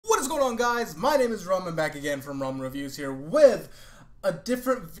going on, guys? My name is Ramen, back again from Ramen Reviews here with a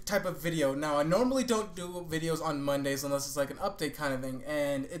different type of video. Now, I normally don't do videos on Mondays unless it's like an update kind of thing,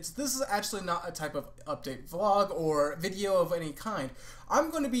 and this is actually not a type of update vlog or video of any kind. I'm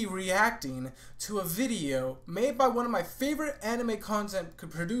going to be reacting to a video made by one of my favorite anime content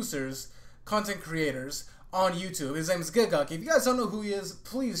creators on YouTube. His name is Gigguk. If you guys don't know who he is,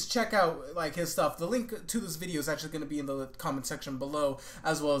 please check out like his stuff. The link to this video is actually going to be in the comment section below,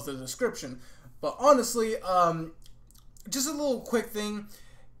 as well as the description. But honestly, just a little quick thing.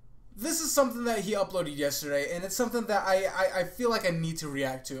 This is something that he uploaded yesterday, and it's something that I feel like I need to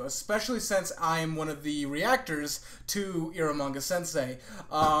react to, especially since I am one of the reactors to Eromanga Sensei.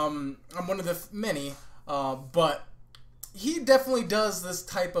 I'm one of the many, but he definitely does this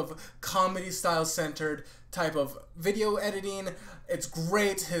type of comedy style centered type of video editing. It's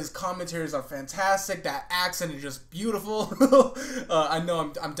great. His commentaries are fantastic. That accent is just beautiful. I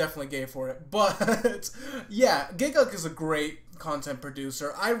know I'm definitely gay for it, but yeah, Gigguk is a great content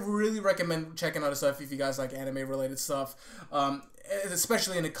producer. I really recommend checking out his stuff if you guys like anime related stuff,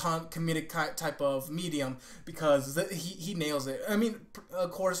 especially in a comedic type of medium, because he nails it. I mean,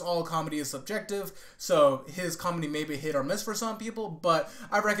 of course, all comedy is subjective, so his comedy may be hit or miss for some people, but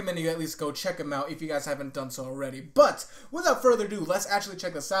I recommend you at least go check him out if you guys haven't done so already. But without further ado, let's actually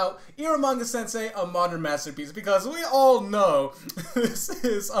check this out. Eromanga Sensei, a modern masterpiece, because we all know this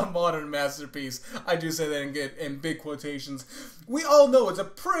is a modern masterpiece. I do say that in big quotations. We all know it's a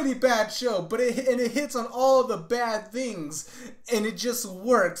pretty bad show, but it hits on all the bad things, and it just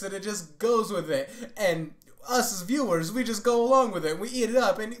works, and it just goes with it. And us as viewers, we just go along with it. We eat it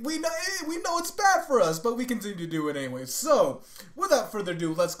up, and we know it's bad for us, but we continue to do it anyway. So, without further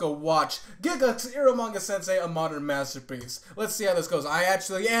ado, let's go watch Gigguk's Eromanga Sensei, a modern masterpiece. Let's see how this goes. I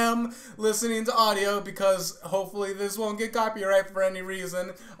actually am listening to audio because hopefully this won't get copyright for any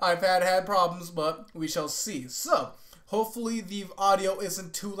reason. I've had problems, but we shall see. So, hopefully the audio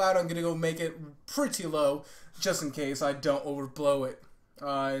isn't too loud. I'm gonna go make it pretty low, just in case I don't overblow it.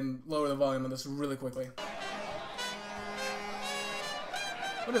 And lower the volume on this really quickly.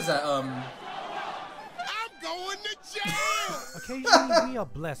 What is that, I'm going to jail! Occasionally we are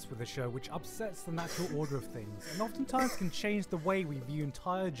blessed with a show which upsets the natural order of things, and oftentimes can change the way we view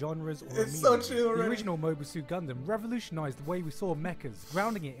entire genres or It's so true already. The original Mobile Suit Gundam revolutionized the way we saw mechas,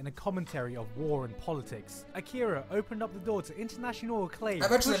 grounding it in a commentary of war and politics. Akira opened up the door to international acclaim.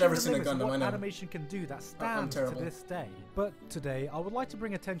 I've actually never seen a Gundam, what I know. Animation can do that stands to this day. But today, I would like to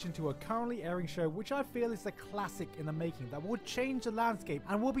bring attention to a currently airing show which I feel is a classic in the making that will change the landscape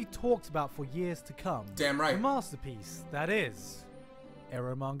and will be talked about for years to come. Damn right. The masterpiece, that is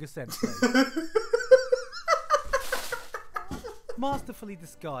Eromanga Sensei. Masterfully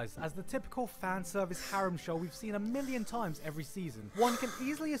disguised as the typical fan service harem show we've seen a million times every season, one can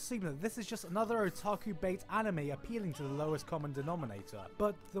easily assume that this is just another otaku bait anime appealing to the lowest common denominator.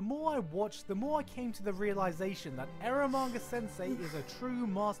 But the more I watched, the more I came to the realization that Eromanga Sensei is a true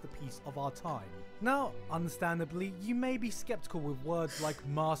masterpiece of our time. Now, understandably, you may be skeptical with words like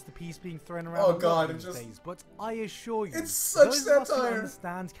masterpiece being thrown around these days, but I assure you, it's such those of us who satire.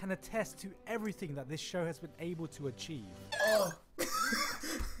 understand can attest to everything that this show has been able to achieve. Oh.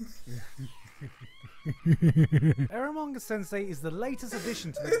 Eromanga Sensei is the latest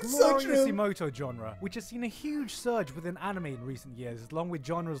addition to the glorious Emoto genre, which has seen a huge surge within anime in recent years, along with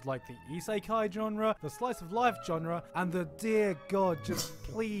genres like the isekai genre, the slice of life genre, and the dear god, just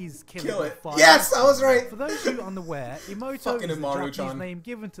please kill it with fire. Yes, I was right! For those of you unaware, Emoto is the Japanese name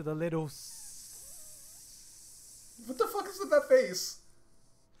given to the little what the fuck is with that face?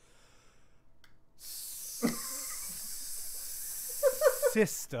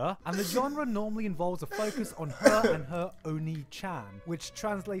 sister, and the genre normally involves a focus on her and her Oni-chan, which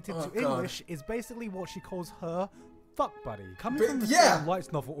translated to English is basically what she calls her fuck buddy. Coming from the same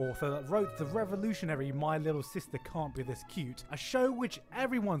light novel author that wrote the revolutionary My Little Sister Can't Be This Cute, a show which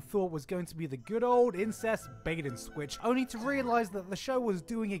everyone thought was going to be the good old incest bait and switch, only to realize that the show was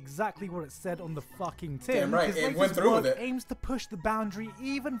doing exactly what it said on the fucking tin. Damn right, it went through with it. Aims to push the boundary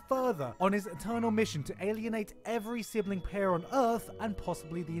even further on his eternal mission to alienate every sibling pair on Earth and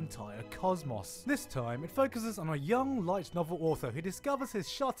possibly the entire cosmos. This time, it focuses on a young light novel author who discovers his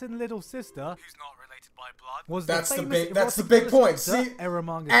shut-in little sister, who's not related by blood, was that's the big point. See,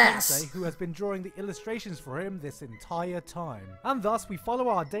 Eromanga Sensei, who has been drawing the illustrations for him this entire time. And thus, we follow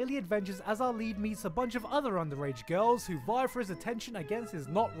our daily adventures as our lead meets a bunch of other underage girls who vie for his attention against his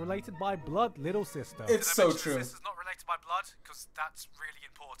not related by blood little sister. It's so true. dominated by blood? Because that's really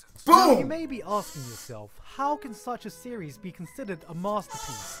important. Boom! Now, you may be asking yourself, how can such a series be considered a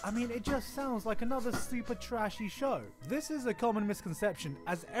masterpiece? I mean, it just sounds like another super trashy show. This is a common misconception,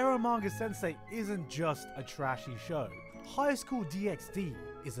 as Eromanga Sensei isn't just a trashy show. High School DxD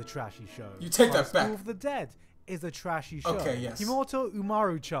is a trashy show. You take that High back. School of the Dead is a trashy show. Okay, yes. Himoto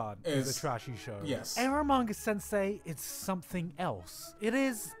Umaru-chan is a trashy show. Yes. Eromanga Sensei is something else. It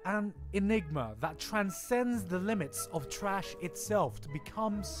is an enigma that transcends the limits of trash itself to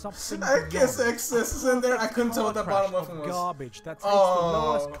become something I guess beyond. Excess is in there. I couldn't tell what the bottom of one was. Garbage that takes the Oh,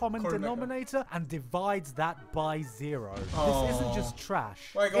 lowest common denominator and divides that by 0. Oh. This isn't just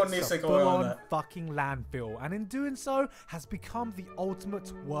trash. Why go It's a Niseko on full-on that? fucking landfill, and in doing so has become the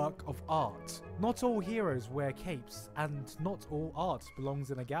ultimate work of art. Not all heroes wear capes, and not all art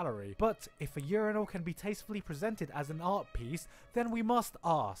belongs in a gallery. But if a urinal can be tastefully presented as an art piece, then we must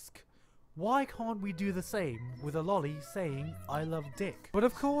ask, why can't we do the same with a lolly saying, I love dick? But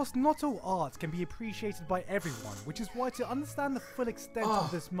of course, not all art can be appreciated by everyone, which is why to understand the full extent of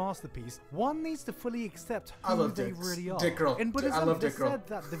this masterpiece, one needs to fully accept who they really are. Dick girl. In Buddhism, I love it is dick girl. said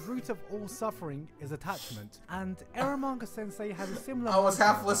that the root of all suffering is attachment, and Eromanga Sensei has a similar I was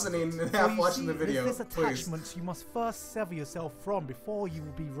half mindset. listening and So half you watching see, the video. With this Please. attachment you must first sever yourself from before you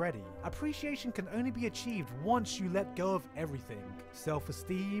will be ready. Appreciation can only be achieved once you let go of everything.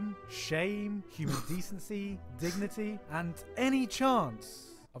 Self-esteem, shame, human decency, dignity, and any chance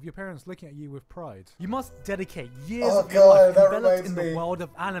of your parents looking at you with pride. You must dedicate years of your life enveloped in the world of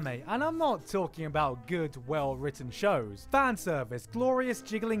anime, and I'm not talking about good, well-written shows. Fan service, glorious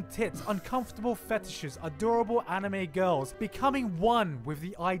jiggling tits, uncomfortable fetishes, adorable anime girls, becoming one with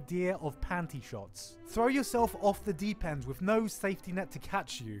the idea of panty shots. Throw yourself off the deep end with no safety net to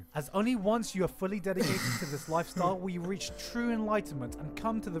catch you, as only once you are fully dedicated to this lifestyle will you reach true enlightenment and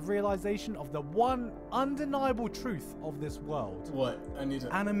come to the realization of the one undeniable truth of this world. What? I need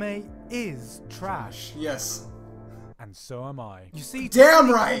to... Anime is trash. Yes. And so am I. You see, Damn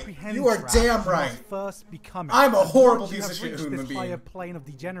to right! comprehend You are trash, damn you right. must first become it. I'm a And horrible once you piece have of shit reached human this being. higher plane of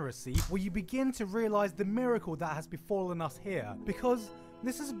degeneracy, where you begin to realize the miracle that has befallen us here. Because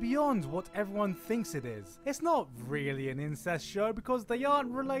this is beyond what everyone thinks it is. It's not really an incest show because they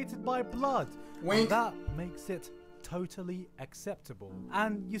aren't related by blood. Wink. And that makes it totally acceptable.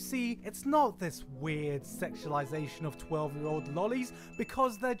 And you see, it's not this weird sexualization of 12-year-old lollies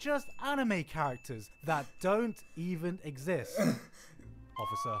because they're just anime characters that don't even exist.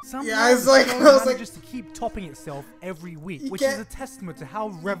 Officer. Yeah, I was like, manages to keep topping itself every week, which is a testament to how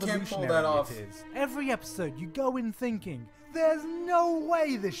revolutionary it is. Every episode, you go in thinking, there's no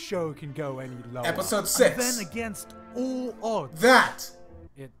way this show can go any lower. Episode 6. And then against all odds, That!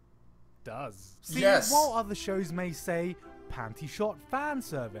 it does. See, Yes. while other shows may say, panty shot fan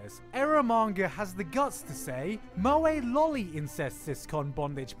service, Eromanga has the guts to say, Moe lolly incest siscon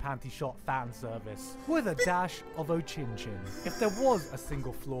bondage panty shot fan service, with a dash of Ochinchin. If there was a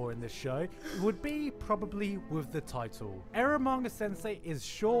single flaw in this show, it would be probably with the title. Eromanga Sensei is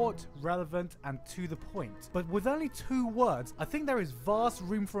short, relevant, and to the point. But with only 2 words, I think there is vast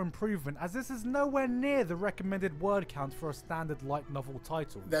room for improvement, as this is nowhere near the recommended word count for a standard light novel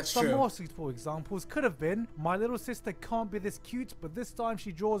title. That's Some true. more suitable examples could have been, my little sister can't be this cute, but this time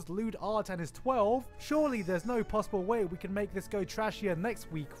she draws lewd art and is 12. Surely there's no possible way we can make this go trashier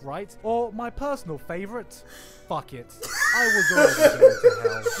next week, right? Or my personal favorite, fuck it. I was already going to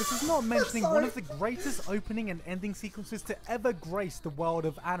hell. This is not mentioning one of the greatest opening and ending sequences to ever grace the world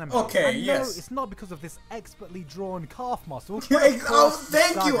of anime. Okay, and yes. no, it's not because of this expertly drawn calf muscle. Yeah, but oh, of course, the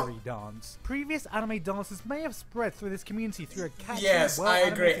thank you. Sagari dance. Previous anime dances may have spread through this community through a catchy, Yes, I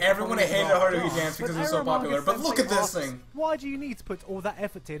agree. well-animated Everyone hated choreographed Haruhi dance because it was so Eromanga popular. But look at Sensei this asks, thing. why do you need to put all that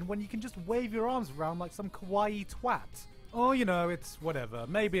effort in when you can just wave your arms around like some kawaii twat? Oh, you know, it's whatever.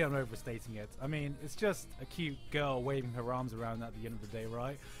 Maybe I'm overstating it. I mean, it's just a cute girl waving her arms around at the end of the day,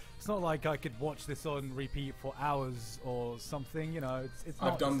 right? It's not like I could watch this on repeat for hours or something, you know. It's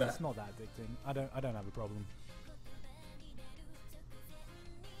not, I've done that. It's not that addicting. I don't have a problem.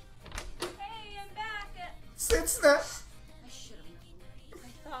 Hey, I'm back. Since that. I should have known.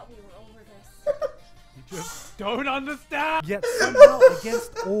 I thought we were over this. You just don't understand! Yet somehow,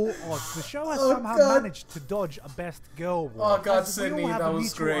 against all odds, the show has somehow managed to dodge a best girl war. Oh God, As Sydney, we all have that a was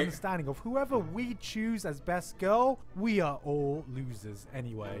mutual great. understanding of whoever we choose as best girl, we are all losers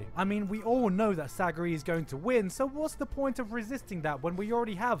anyway. I mean, we all know that Sagari is going to win, so what's the point of resisting that when we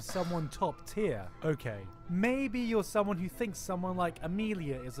already have someone top tier? Okay, maybe you're someone who thinks someone like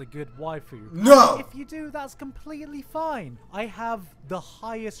Amelia is a good waifu. No! If you do, that's completely fine. I have the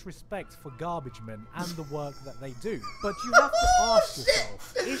highest respect for garbage men and the work that they do. But you have to ask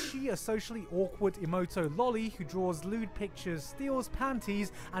yourself, is she a socially awkward Emoto lolly who draws lewd pictures, steals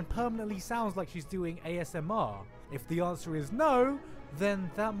panties, and permanently sounds like she's doing ASMR? If the answer is no,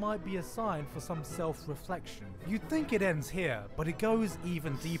 then that might be a sign for some self-reflection. You'd think it ends here, but it goes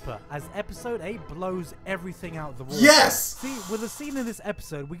even deeper, as episode 8 blows everything out the water. Yes! See, with a scene in this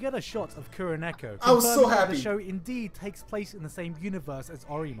episode, we get a shot of Kuroneko. I was so confirming that happy. The show indeed takes place in the same universe as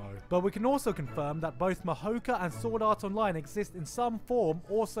Orimo. But we can also confirm that both Mahoka and Sword Art Online exist in some form,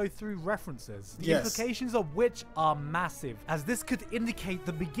 also through references. The Yes. implications of which are massive, as this could indicate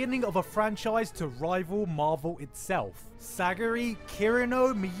the beginning of a franchise to rival Marvel itself. Sagari,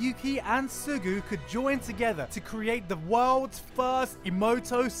 Kirino, Miyuki, and Sugu could join together to create the world's first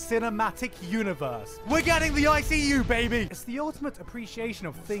Emoto cinematic universe. We're getting the ICU, baby! It's the ultimate appreciation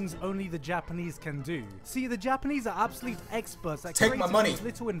of things only the Japanese can do. See, the Japanese are absolute experts at Take my creating money. these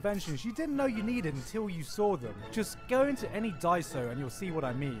little inventions you didn't know you needed until you saw them. Just go into any Daiso and you'll see what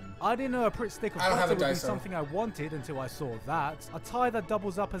I mean. I didn't know a Pritt stick of I don't have butter a would be Daiso. something I wanted until I saw that. A tie that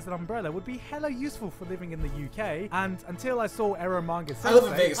doubles up as an umbrella would be hella useful for living in the UK, and until I saw Eromanga I live in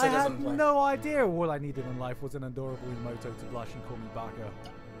Sensei, Vegas, so I it had doesn't play. no idea all I needed in life was an adorable Emoto to blush and call me Baka.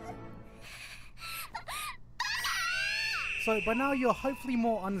 So by now you're hopefully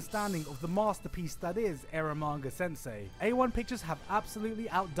more understanding of the masterpiece that is Eromanga Sensei. A1 Pictures have absolutely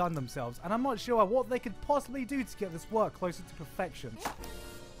outdone themselves, and I'm not sure what they could possibly do to get this work closer to perfection.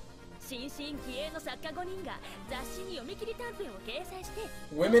 新進気鋭の作家5人が雑誌に読み切り短編を掲載して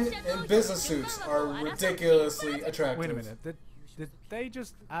Women in business suits are ridiculously attractive. Wait a minute, did they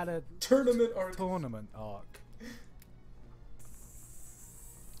just add a Tournament arc. tournament arc?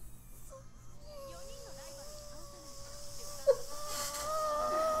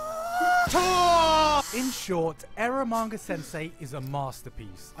 In short, Eromanga Sensei is a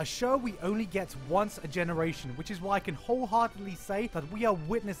masterpiece. A show we only get once a generation, which is why I can wholeheartedly say that we are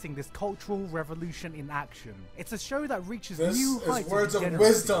witnessing this cultural revolution in action. It's a show that reaches This new is heights words of degeneracy.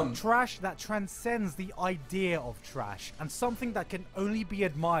 wisdom. Trash that transcends the idea of trash, and something that can only be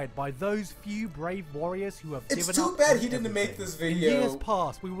admired by those few brave warriors who have It's given too up bad on he didn't make everything. this In video years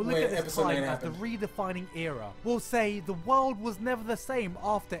past, we will look when at this episode time 9 as the happened. redefining era. We'll say the world was never the same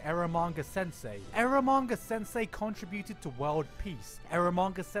after Eromanga Sensei. Eromanga Sensei contributed to world peace.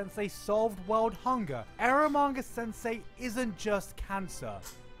 Eromanga Sensei solved world hunger. Eromanga Sensei isn't just cancer.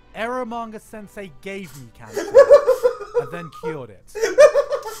 Eromanga Sensei gave me cancer. And then cured it.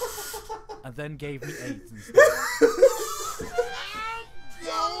 And then gave me AIDS instead.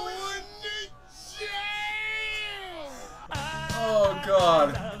 Oh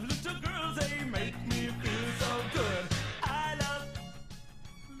god.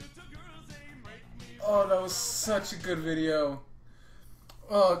 Oh, that was such a good video.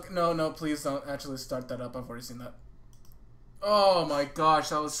 Oh, no, please don't actually start that up. I've already seen that. Oh my gosh,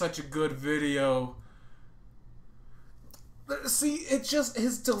 that was such a good video. See, it's just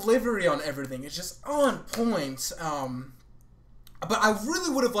his delivery on everything. It's just on point. But I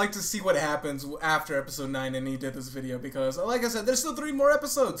really would have liked to see what happens after episode 9 and he did this video because, like I said, there's still 3 more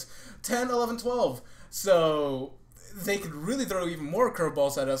episodes. 10, 11, 12. So they could really throw even more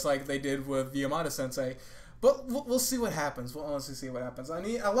curveballs at us like they did with Yamada Sensei. But we'll see what happens. We'll honestly see what happens. I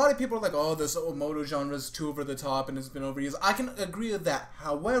mean, a lot of people are like, oh, this Omoto genre is too over the top and it's been overused. I can agree with that.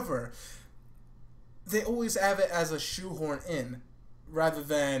 However, they always have it as a shoehorn in rather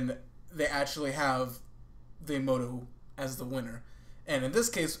than they actually have the Emoto as the winner. And in this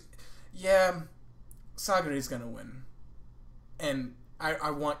case, yeah, Sagari's gonna win. And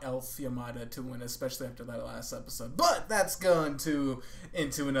I want Elf Yamada to win, especially after that last episode. But that's going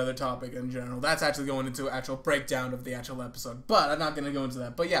into another topic in general. That's actually going into an actual breakdown of the actual episode. But I'm not going to go into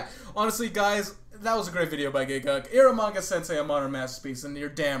that. But yeah, honestly, guys, that was a great video by Gigguk. Eromanga Sensei, a modern masterpiece, and you're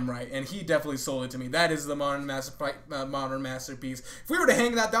damn right. And he definitely sold it to me. That is the modern masterpiece. If we were to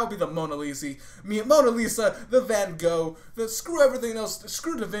hang that, that would be the Mona Lisa. Mona Lisa, the Van Gogh, the screw everything else,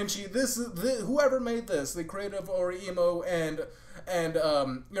 screw Da Vinci. This is whoever made this, the creative Orimo and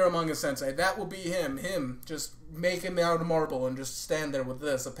Eromanga Sensei. That will be him. Him just make him out of marble and just stand there with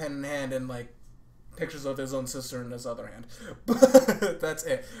this, a pen in hand, and like pictures of his own sister in his other hand. But that's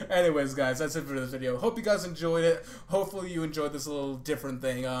it. Anyways, guys, that's it for this video. Hope you guys enjoyed it. Hopefully you enjoyed this little different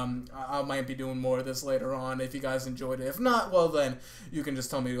thing. I might be doing more of this later on if you guys enjoyed it. If not, well then, you can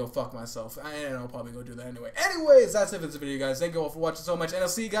just tell me to go fuck myself. And I'll probably go do that anyway. Anyways, that's it for this video, guys. Thank you all for watching so much, and I'll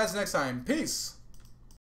see you guys next time. Peace!